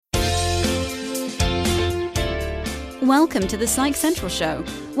Welcome to the Psych Central Show,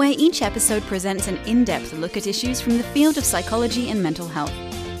 where each episode presents an in-depth look at issues from the field of psychology and mental health,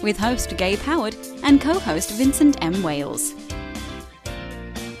 with host Gabe Howard and co-host Vincent M. Wales.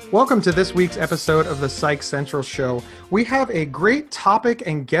 Welcome to this week's episode of the Psych Central Show. We have a great topic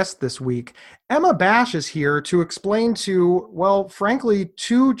and guest this week. Emma Bash is here to explain to, well, frankly,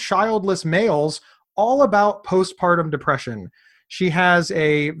 two childless males all about postpartum depression. She has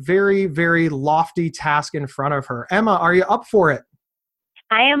a very, very lofty task in front of her. Emma, are you up for it?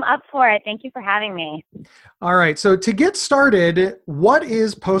 I am up for it. Thank you for having me. All right. So to get started, what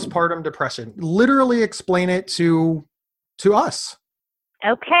is postpartum depression? Literally explain it to us.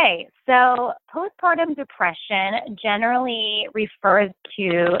 Okay. So postpartum depression generally refers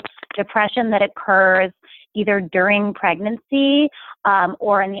to depression that occurs either during pregnancy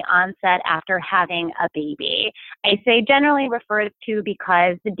or in the onset after having a baby. I say generally refers to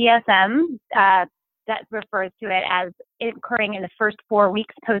because the DSM that refers to it as occurring in the first 4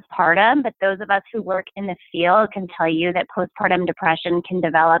 weeks postpartum, but those of us who work in the field can tell you that postpartum depression can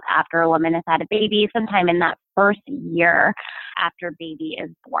develop after a woman has had a baby, sometime in that first year after baby is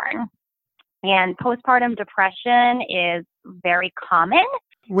born. And postpartum depression is very common.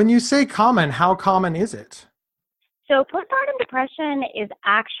 When you say common, how common is it? So postpartum depression is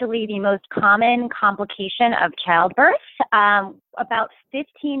actually the most common complication of childbirth. About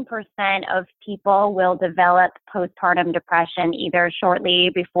 15% of people will develop postpartum depression either shortly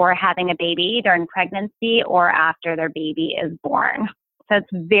before having a baby, during pregnancy, or after their baby is born. So it's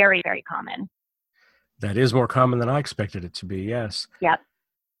very, very common. That is more common than I expected it to be, yes. Yep.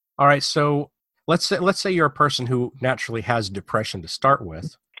 All right, so let's say you're a person who naturally has depression to start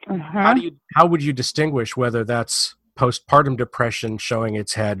with. Mm-hmm. How would you distinguish whether that's postpartum depression showing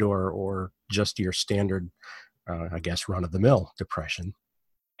its head or just your standard, run-of-the-mill depression?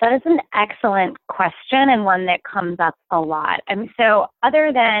 That is an excellent question and one that comes up a lot. So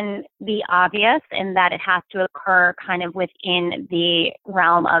other than the obvious in that it has to occur kind of within the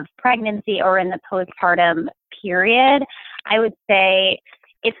realm of pregnancy or in the postpartum period, I would say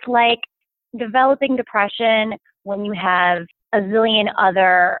it's like developing depression when you have a zillion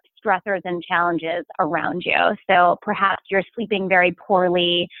other stressors and challenges around you. So perhaps you're sleeping very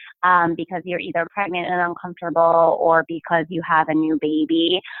poorly because you're either pregnant and uncomfortable or because you have a new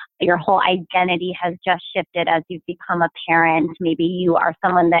baby. Your whole identity has just shifted as you've become a parent. Maybe you are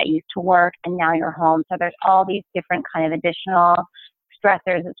someone that used to work and now you're home. So there's all these different kind of additional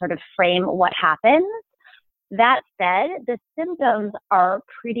stressors that sort of frame what happens. That said, the symptoms are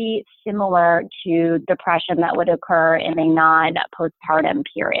pretty similar to depression that would occur in a non-postpartum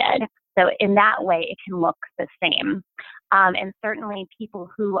period. So in that way, it can look the same. And certainly people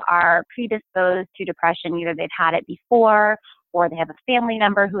who are predisposed to depression, either they've had it before or they have a family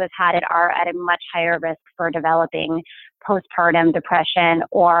member who has had it, are at a much higher risk for developing postpartum depression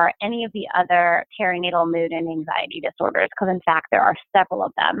or any of the other perinatal mood and anxiety disorders, because in fact, there are several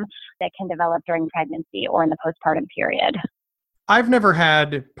of them that can develop during pregnancy or in the postpartum period. I've never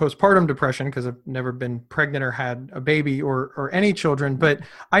had postpartum depression because I've never been pregnant or had a baby or any children, but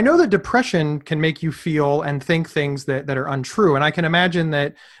I know that depression can make you feel and think things that are untrue. And I can imagine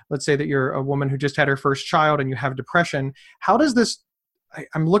that, let's say that you're a woman who just had her first child and you have depression. How does this,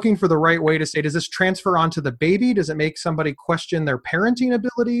 I'm looking for the right way to say, does this transfer onto the baby? Does it make somebody question their parenting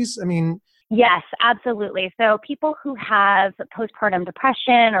abilities? Yes, absolutely. So people who have postpartum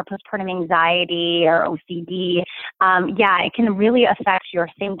depression or postpartum anxiety or OCD, it can really affect your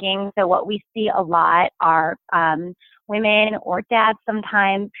thinking. So what we see a lot are women or dads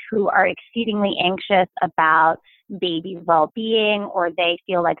sometimes who are exceedingly anxious about baby's well-being, or they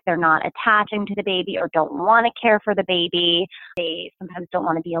feel like they're not attaching to the baby or don't want to care for the baby. They sometimes don't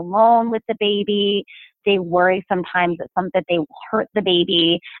want to be alone with the baby. They worry sometimes that they will hurt the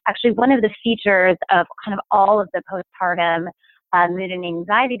baby. Actually, one of the features of kind of all of the postpartum mood and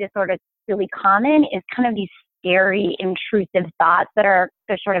anxiety disorders really common is kind of these scary, intrusive thoughts that are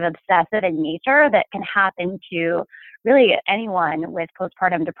sort of obsessive in nature that can happen to really anyone with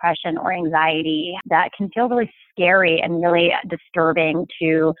postpartum depression or anxiety, that can feel really scary and really disturbing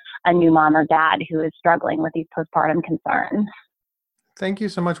to a new mom or dad who is struggling with these postpartum concerns. Thank you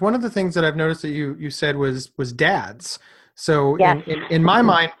so much. One of the things that I've noticed that you said was dads. So yes. in my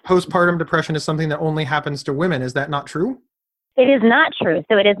mind, postpartum depression is something that only happens to women. Is that not true? It is not true.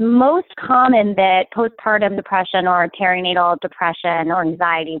 So it is most common that postpartum depression or perinatal depression or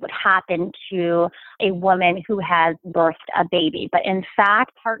anxiety would happen to a woman who has birthed a baby. But in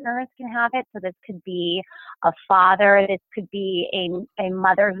fact, partners can have it. So this could be a father. This could be a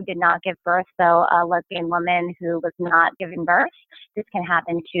mother who did not give birth. So a lesbian woman who was not giving birth. This can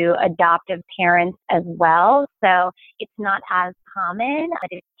happen to adoptive parents as well. So it's not as common,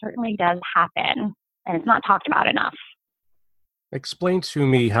 but it certainly does happen. And it's not talked about enough. Explain to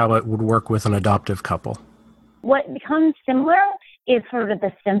me how it would work with an adoptive couple. What becomes similar is sort of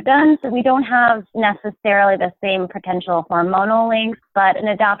the symptoms. So we don't have necessarily the same potential hormonal links, but an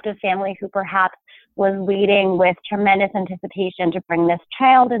adoptive family who perhaps was waiting with tremendous anticipation to bring this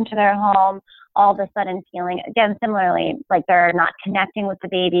child into their home, all of a sudden feeling, again, similarly, like they're not connecting with the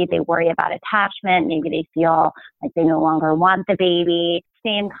baby. They worry about attachment. Maybe they feel like they no longer want the baby.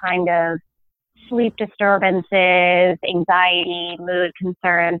 Same kind of sleep disturbances, anxiety, mood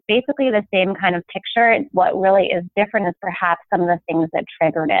concerns, basically the same kind of picture. What really is different is perhaps some of the things that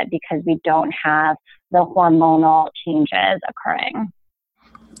triggered it because we don't have the hormonal changes occurring.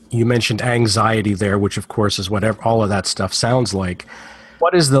 You mentioned anxiety there, which of course is what all of that stuff sounds like.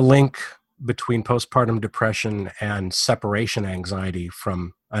 What is the link between postpartum depression and separation anxiety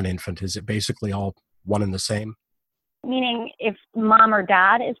from an infant? Is it basically all one and the same? Meaning if mom or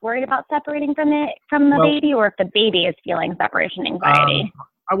dad is worried about separating from the baby, or if the baby is feeling separation anxiety?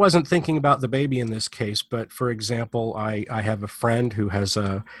 I wasn't thinking about the baby in this case, but for example, I have a friend who has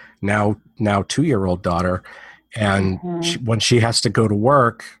a now 2-year-old daughter, and when she has to go to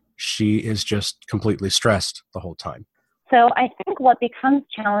work, she is just completely stressed the whole time. So I think what becomes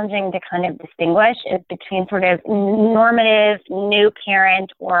challenging to kind of distinguish is between sort of normative new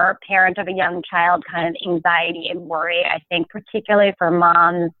parent or parent of a young child kind of anxiety and worry. I think particularly for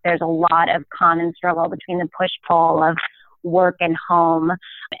moms, there's a lot of common struggle between the push-pull of work and home.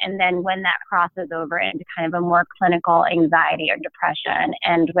 And then when that crosses over into kind of a more clinical anxiety or depression.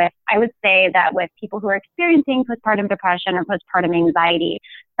 And I would say that with people who are experiencing postpartum depression or postpartum anxiety,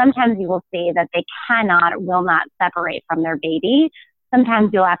 sometimes you will see that they will not separate from their baby.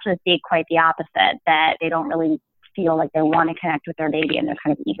 Sometimes you'll actually see quite the opposite, that they don't really feel like they want to connect with their baby and they're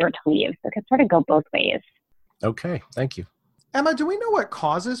kind of eager to leave. So it can sort of go both ways. Okay, thank you. Emma, do we know what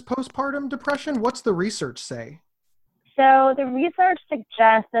causes postpartum depression? What's the research say? So the research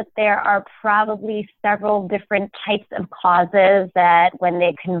suggests that there are probably several different types of causes that, when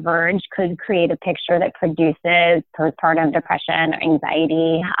they converge, could create a picture that produces postpartum depression or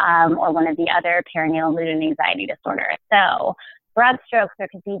anxiety, or one of the other perinatal mood and anxiety disorders. So broad strokes, there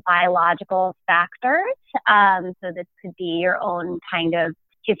could be biological factors. So this could be your own kind of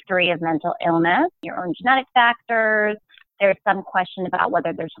history of mental illness, your own genetic factors. There's some question about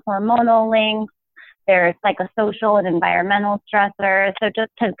whether there's hormonal links. There's psychosocial and environmental stressors. So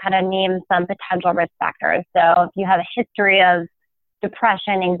just to kind of name some potential risk factors. So if you have a history of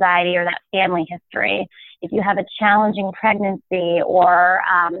depression, anxiety, or that family history, if you have a challenging pregnancy or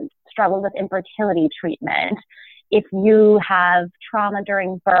struggle with infertility treatment, if you have trauma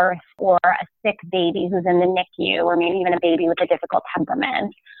during birth or a sick baby who's in the NICU, or maybe even a baby with a difficult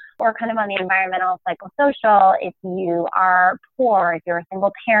temperament, or kind of on the environmental, psychosocial, if you are poor, if you're a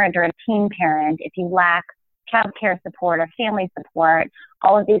single parent or a teen parent, if you lack childcare support or family support,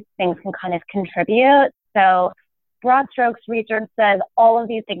 all of these things can kind of contribute. So broad strokes research says all of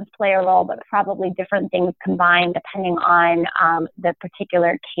these things play a role, but probably different things combined depending on the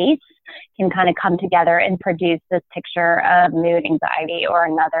particular case can kind of come together and produce this picture of mood anxiety or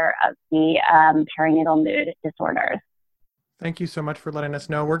another of the perinatal mood disorders. Thank you so much for letting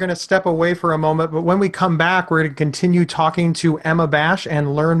us know. We're going to step away for a moment, but when we come back, we're going to continue talking to Emma Bash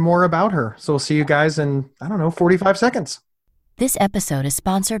and learn more about her. So we'll see you guys in, 45 seconds. This episode is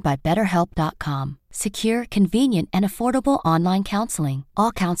sponsored by BetterHelp.com. Secure, convenient, and affordable online counseling.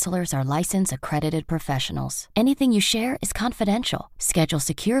 All counselors are licensed, accredited professionals. Anything you share is confidential. Schedule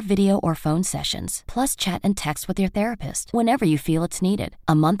secure video or phone sessions, plus chat and text with your therapist whenever you feel it's needed.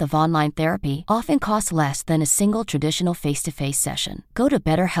 A month of online therapy often costs less than a single traditional face-to-face session. Go to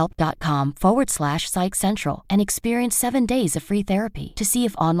BetterHelp.com/Psych Central and experience 7 days of free therapy to see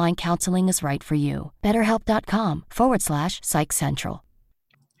if online counseling is right for you. BetterHelp.com/Psych Central.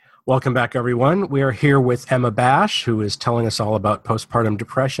 Welcome back, everyone. We are here with Emma Bash, who is telling us all about postpartum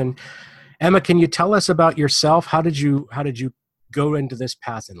depression. Emma, can you tell us about yourself? How did you go into this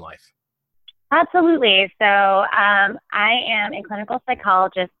path in life? Absolutely. So I am a clinical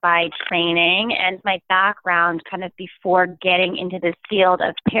psychologist by training, and my background kind of before getting into this field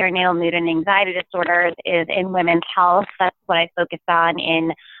of perinatal mood and anxiety disorders is in women's health. That's what I focus on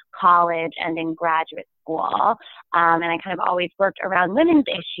in college and in graduate school. And I kind of always worked around women's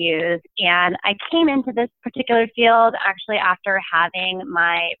issues. And I came into this particular field actually after having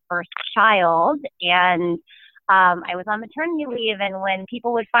my first child. And I was on maternity leave, and when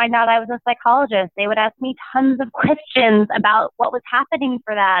people would find out I was a psychologist, they would ask me tons of questions about what was happening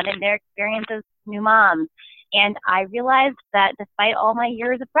for them and their experiences as new moms. And I realized that despite all my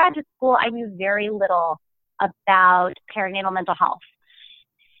years of graduate school, I knew very little about perinatal mental health.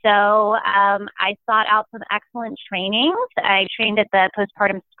 So I sought out some excellent trainings. I trained at the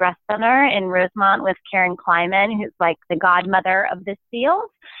Postpartum Stress Center in Rosemont with Karen Kleiman, who's like the godmother of this field,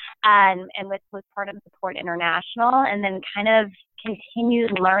 and with Postpartum Support International, and then kind of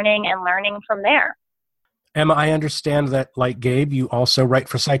continued learning from there. Emma, I understand that, like Gabe, you also write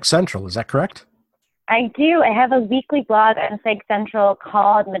for Psych Central. Is that correct? I do. I have a weekly blog on Psych Central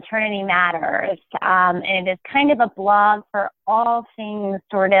called Maternity Matters, and it is kind of a blog for all things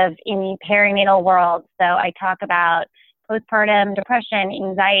sort of in the perinatal world. So I talk about postpartum depression,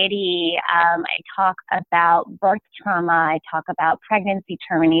 anxiety. I talk about birth trauma. I talk about pregnancy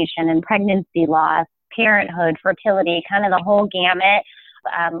termination and pregnancy loss, parenthood, fertility, kind of the whole gamut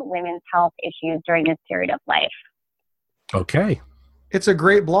of women's health issues during this period of life. Okay. It's a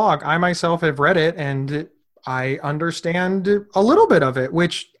great blog. I myself have read it, and I understand a little bit of it,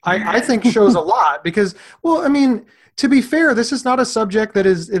 which I think shows a lot because, well, I mean, to be fair, this is not a subject that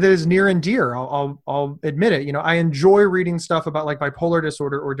is near and dear. I'll admit it. You know, I enjoy reading stuff about like bipolar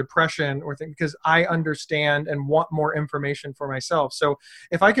disorder or depression or things because I understand and want more information for myself. So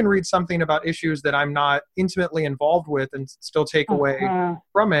if I can read something about issues that I'm not intimately involved with and still take away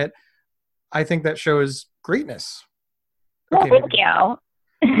from it, I think that shows greatness. Okay, well, thank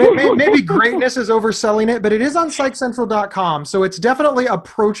you. Maybe greatness is overselling it, but it is on psychcentral.com, so it's definitely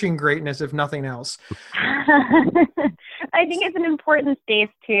approaching greatness, if nothing else. I think it's an important space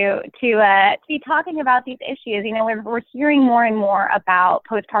to be talking about these issues. You know, we're hearing more and more about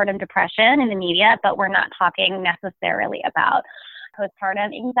postpartum depression in the media, but we're not talking necessarily about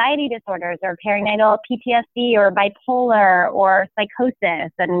postpartum anxiety disorders or perinatal PTSD or bipolar or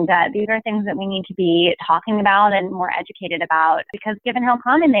psychosis. And these are things that we need to be talking about and more educated about because given how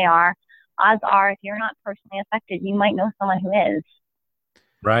common they are, odds are if you're not personally affected, you might know someone who is.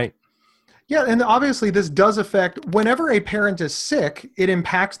 Right. Yeah, and obviously this does affect, whenever a parent is sick, it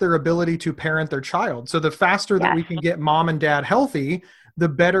impacts their ability to parent their child. So the faster that we can get mom and dad healthy, the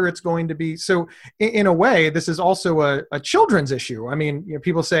better it's going to be. So in a way, this is also a children's issue. I mean, you know,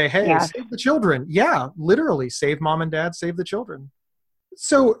 people say, hey, save the children. Yeah, literally save mom and dad, save the children.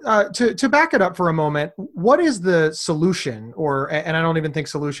 So to back it up for a moment, what is the solution and I don't even think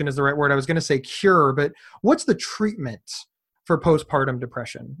solution is the right word. I was going to say cure, but what's the treatment for postpartum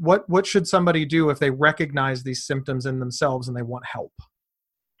depression? What should somebody do if they recognize these symptoms in themselves and they want help?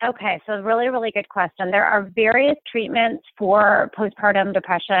 Okay, so really, really good question. There are various treatments for postpartum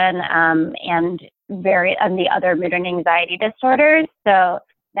depression and the other mood and anxiety disorders. So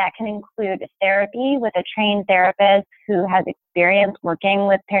that can include therapy with a trained therapist who has experience working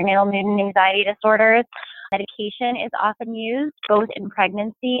with perinatal mood and anxiety disorders. Medication is often used both in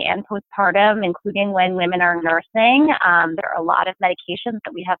pregnancy and postpartum, including when women are nursing. There are a lot of medications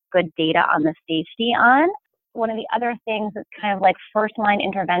that we have good data on the safety on. One of the other things that's kind of like first line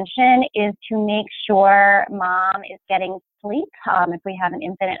intervention is to make sure mom is getting sleep if we have an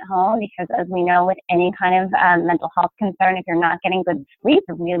infant at home, because as we know with any kind of mental health concern, if you're not getting good sleep,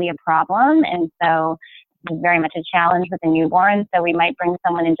 it's really a problem. And so it's very much a challenge with a newborn. So we might bring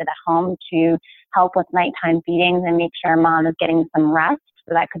someone into the home to help with nighttime feedings and make sure mom is getting some rest.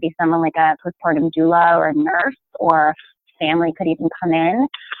 So that could be someone like a postpartum doula or a nurse, or family could even come in.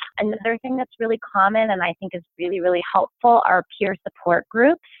 Another thing that's really common and I think is really, really helpful are peer support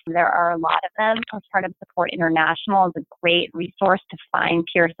groups. There are a lot of them. Postpartum Support International is a great resource to find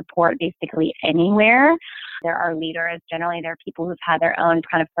peer support basically anywhere. There are leaders. Generally, there are people who've had their own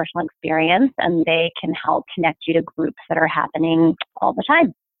kind of personal experience, and they can help connect you to groups that are happening all the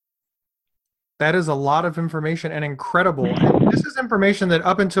time. That is a lot of information and incredible. And this is information that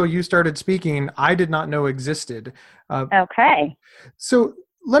up until you started speaking, I did not know existed. Okay. So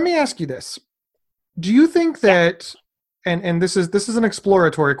let me ask you this. Do you think that, and this is an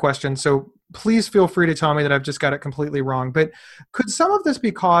exploratory question, so please feel free to tell me that I've just got it completely wrong, but could some of this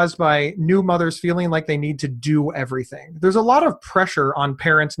be caused by new mothers feeling like they need to do everything? There's a lot of pressure on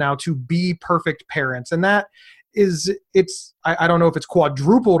parents now to be perfect parents, and that I don't know if it's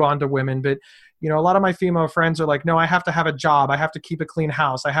quadrupled onto women, but you know, a lot of my female friends are like, no, I have to have a job. I have to keep a clean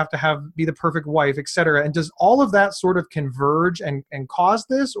house. I have to be the perfect wife, et cetera. And does all of that sort of converge and cause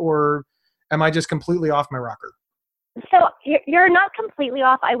this, or am I just completely off my rocker? So you're not completely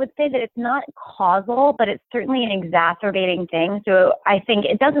off. I would say that it's not causal, but it's certainly an exacerbating thing. So I think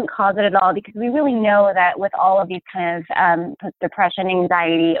it doesn't cause it at all, because we really know that with all of these kind of depression,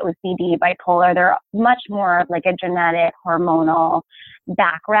 anxiety, OCD, bipolar, they're much more of like a genetic, hormonal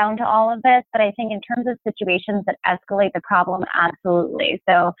background to all of this. But I think in terms of situations that escalate the problem, absolutely.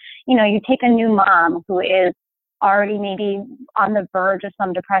 So, you take a new mom who is already maybe on the verge of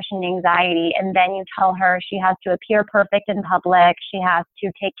some depression, anxiety, and then you tell her she has to appear perfect in public, she has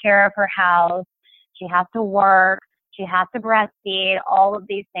to take care of her house, she has to work, she has to breastfeed, all of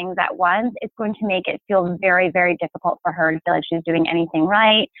these things at once. It's going to make it feel very, very difficult for her to feel like she's doing anything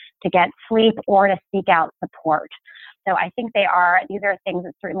right, to get sleep, or to seek out support. So I think these are things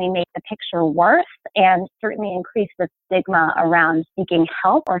that certainly make the picture worse and certainly increase the stigma around seeking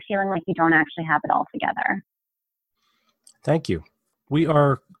help or feeling like you don't actually have it all together. Thank you. We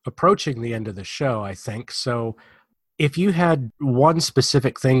are approaching the end of the show, I think. So if you had one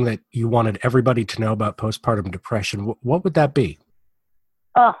specific thing that you wanted everybody to know about postpartum depression, what would that be?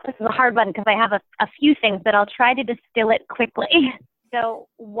 Oh, this is a hard one because I have a few things, but I'll try to distill it quickly. So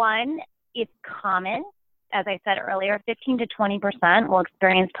one, it's common. As I said earlier, 15 to 20% will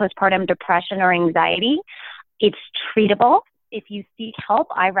experience postpartum depression or anxiety. It's treatable. If you seek help,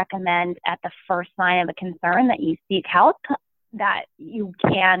 I recommend at the first sign of a concern that you seek help, that you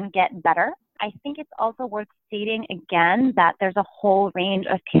can get better. I think it's also worth stating again that there's a whole range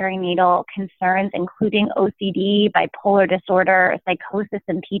of perinatal concerns, including OCD, bipolar disorder, psychosis,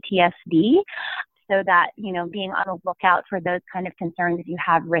 and PTSD. So that, being on the lookout for those kind of concerns, if you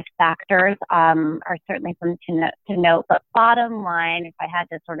have risk factors, are certainly something to note. But bottom line, if I had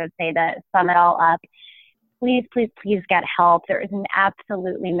to sort of say that, sum it all up, please, please, please get help. There is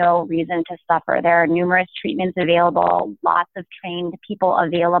absolutely no reason to suffer. There are numerous treatments available, lots of trained people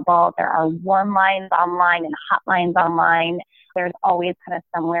available. There are warm lines online and hotlines online. There's always kind of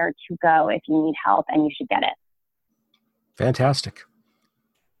somewhere to go if you need help, and you should get it. Fantastic.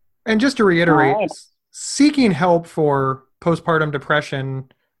 And just to reiterate, seeking help for postpartum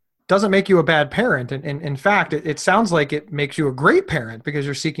depression doesn't make you a bad parent. And in fact, it sounds like it makes you a great parent because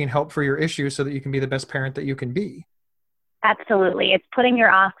you're seeking help for your issues so that you can be the best parent that you can be. Absolutely. It's putting your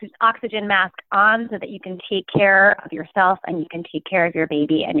oxygen mask on so that you can take care of yourself and you can take care of your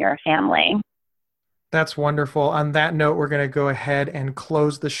baby and your family. That's wonderful. On that note, we're going to go ahead and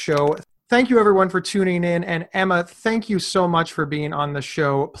close the show. Thank you, everyone, for tuning in. And Emma, thank you so much for being on the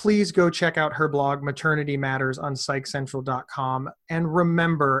show. Please go check out her blog, Maternity Matters, on psychcentral.com. And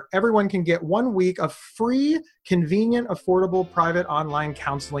remember, everyone can get 1 week of free, convenient, affordable, private online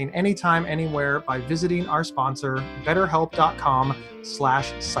counseling anytime, anywhere by visiting our sponsor,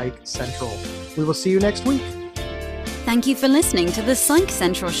 betterhelp.com/psychcentral. We will see you next week. Thank you for listening to the Psych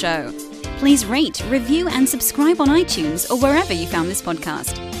Central Show. Please rate, review, and subscribe on iTunes or wherever you found this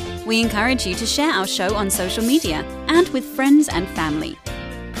podcast. We encourage you to share our show on social media and with friends and family.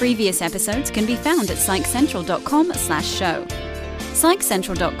 Previous episodes can be found at psychcentral.com/show.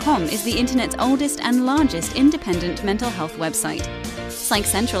 Psychcentral.com is the internet's oldest and largest independent mental health website. Psych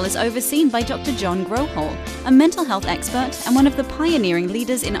Central is overseen by Dr. John Grohol, a mental health expert and one of the pioneering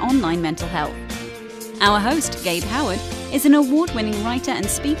leaders in online mental health. Our host, Gabe Howard, is an award-winning writer and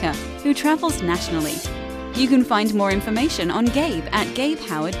speaker who travels nationally. You can find more information on Gabe at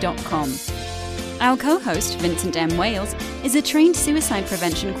gabehoward.com. Our co-host, Vincent M. Wales, is a trained suicide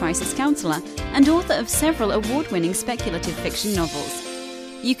prevention crisis counselor and author of several award-winning speculative fiction novels.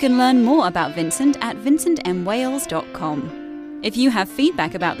 You can learn more about Vincent at vincentmwales.com. If you have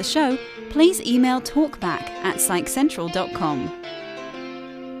feedback about the show, please email talkback@psychcentral.com.